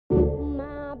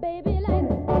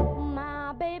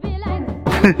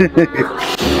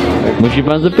Musi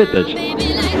pan zapytać.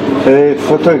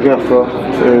 Fotografa.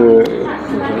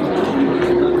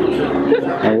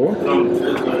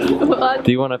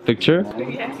 Do you want a picture?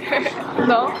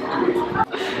 No.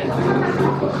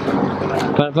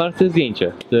 Pan chce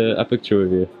zdjęcie. A picture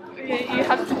with you. Okay, you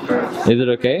have to first. Is it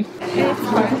okay? It's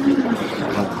fine.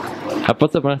 A po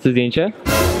co pan chce zdjęcie?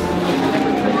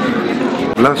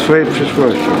 Dla swojej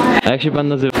przyszłości. A jak się pan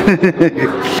nazywa?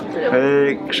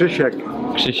 Krzysiek.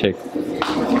 Krzysiek.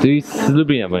 Czyli z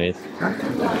Lublina pan jest.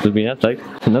 Z Lublina, tak?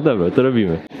 No dobra, to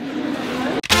robimy.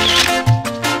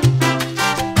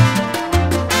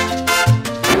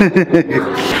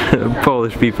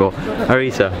 Polish people.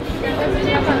 Arisa,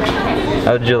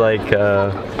 how did you like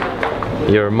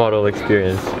your model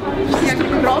experience?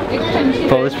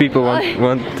 Polish people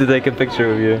want to take a picture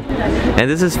with you. And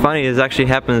this is funny, this actually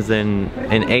happens in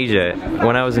Asia.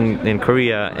 When I was in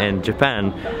Korea and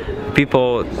Japan,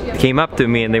 people came up to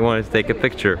me and they wanted to take a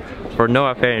picture for no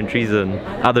apparent reason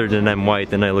other than I'm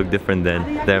white and I look different than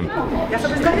them.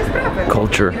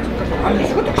 Culture.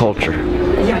 Culture.